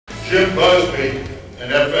Jim Busby, an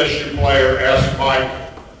FSU player, asked Mike,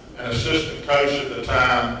 an assistant coach at the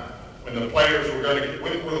time, when were the players going to get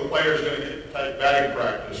to take batting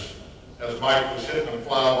practice, as Mike was hitting them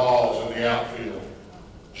fly balls in the outfield.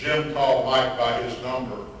 Jim called Mike by his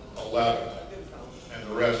number, 11, and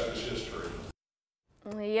the rest is history.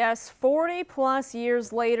 Yes, 40-plus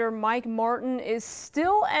years later, Mike Martin is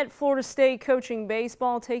still at Florida State coaching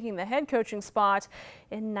baseball, taking the head coaching spot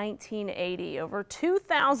in 1980. Over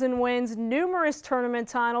 2,000 wins, numerous tournament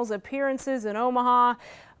titles, appearances in Omaha.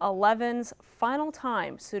 11's final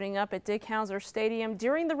time suiting up at Dick Howser Stadium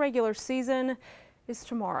during the regular season is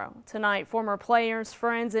tomorrow. Tonight, former players,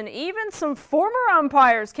 friends, and even some former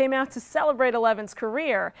umpires came out to celebrate 11's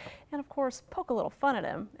career and, of course, poke a little fun at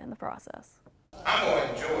him in the process. I'm going to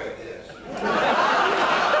enjoy this. Because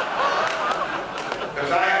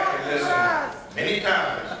I have to listen many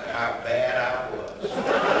times to how bad I was.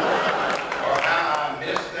 Or how I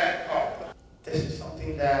missed that call. This is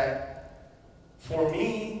something that, for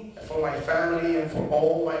me, for my family, and for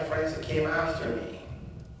all my friends that came after me,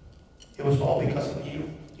 it was all because of you.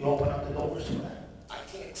 You opened up the doors for that. I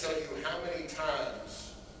can't tell you how many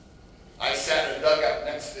times I sat in a dugout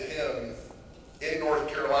next to him in North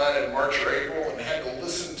Carolina in March or April and had to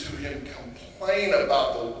listen to him complain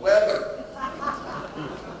about the weather.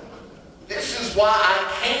 This is why I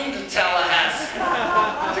came to Tallahassee.